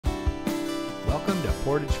Welcome to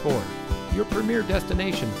Portage Ford, your premier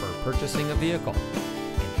destination for purchasing a vehicle.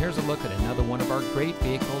 And here's a look at another one of our great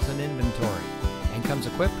vehicles in inventory, and comes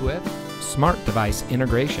equipped with smart device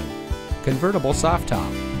integration, convertible soft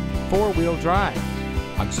top, four-wheel drive,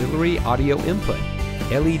 auxiliary audio input,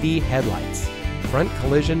 LED headlights, front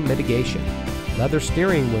collision mitigation, leather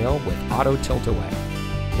steering wheel with auto tilt-away,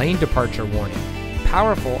 lane departure warning,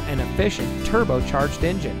 powerful and efficient turbocharged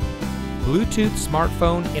engine, Bluetooth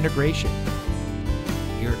smartphone integration.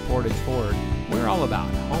 Here at Portage Ford, we're all about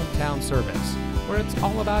hometown service, where it's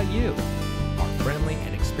all about you. Our friendly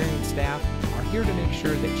and experienced staff are here to make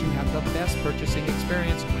sure that you have the best purchasing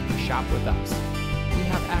experience when you shop with us. We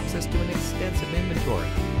have access to an extensive inventory,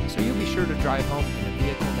 so you'll be sure to drive home in a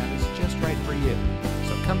vehicle that is just right for you.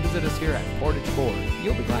 So come visit us here at Portage Ford.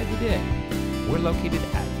 You'll be glad you did. We're located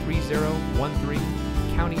at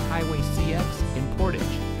 3013 County Highway CX in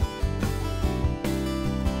Portage.